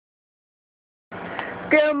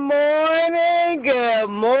Good morning, good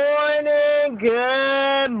morning,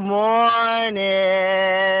 good morning.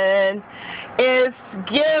 It's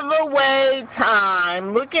giveaway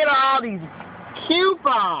time. Look at all these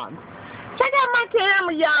coupons. Check out my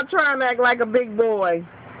camera, y'all trying to act like a big boy.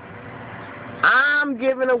 I'm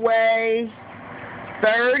giving away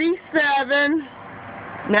 37,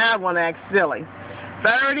 now I want to act silly,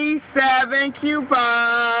 37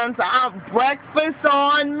 coupons of breakfast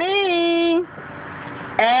on me.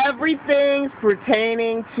 Everything's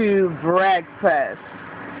pertaining to breakfast.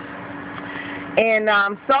 And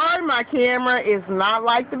I'm sorry my camera is not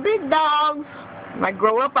like the big dogs. When I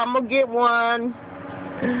grow up, I'm going to get one.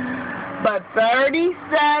 But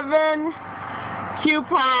 37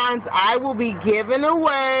 coupons I will be giving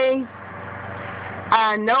away.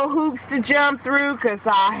 No hoops to jump through because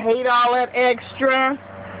I hate all that extra.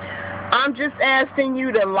 I'm just asking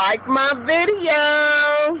you to like my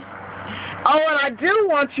video. Oh, and I do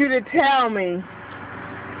want you to tell me,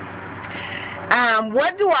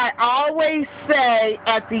 what do I always say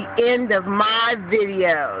at the end of my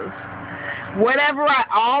videos? Whatever I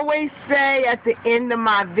always say at the end of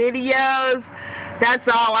my videos, that's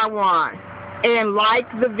all I want. And like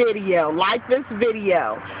the video, like this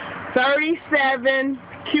video. 37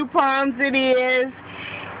 coupons it is,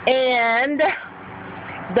 and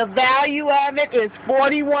the value of it is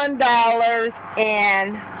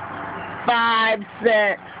 $41.05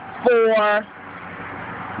 for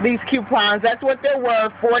these coupons. That's what they're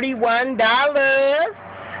worth, $41.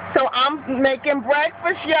 So I'm making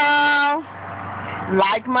breakfast, y'all.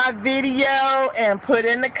 Like my video and put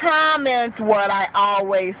in the comments what I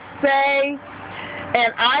always say.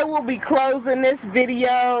 And I will be closing this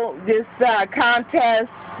video, this contest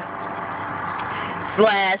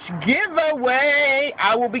 / giveaway.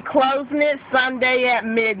 I will be closing it Sunday at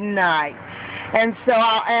midnight. And so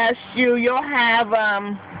I'll ask you, you'll have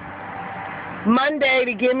Monday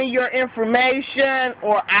to give me your information,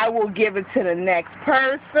 or I will give it to the next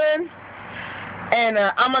person. And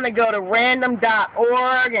I'm going to go to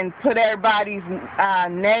random.org and put everybody's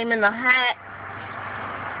name in the hat.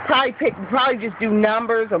 Probably just do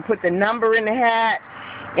numbers or put the number in the hat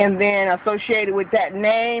and then associate it with that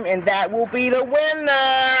name, and that will be the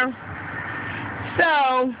winner.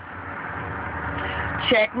 So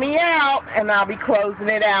check me out, and I'll be closing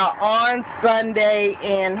it out on Sunday,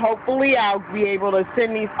 and hopefully I'll be able to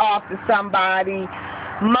send these off to somebody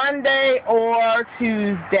Monday or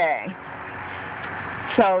Tuesday.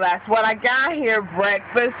 So that's what I got here,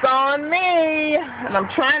 breakfast on me. And I'm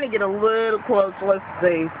trying to get a little close. Let's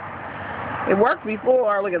see. It worked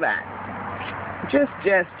before. Look at that. Just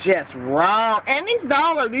wrong. And these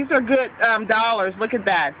dollars, these are good dollars. Look at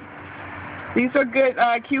that. These are good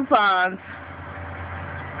coupons.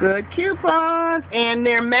 Good coupons. And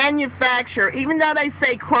they're manufactured. Even though they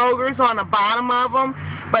say Kroger's on the bottom of them,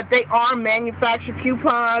 but they are manufactured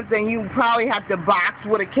coupons, and you probably have to box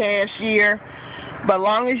with a cashier. But as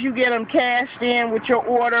long as you get them cashed in with your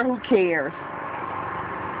order, who cares?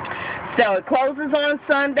 So it closes on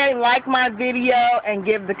Sunday. Like my video and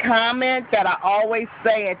give the comment that I always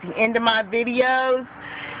say at the end of my videos.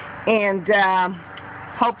 And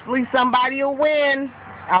hopefully somebody will win.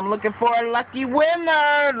 I'm looking for a lucky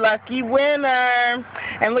winner. Lucky winner.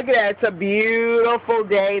 And look at that. It's a beautiful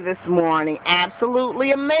day this morning.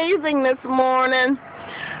 Absolutely amazing this morning.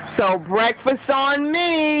 So breakfast on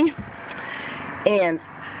me. And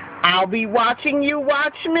I'll be watching you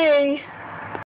watch me.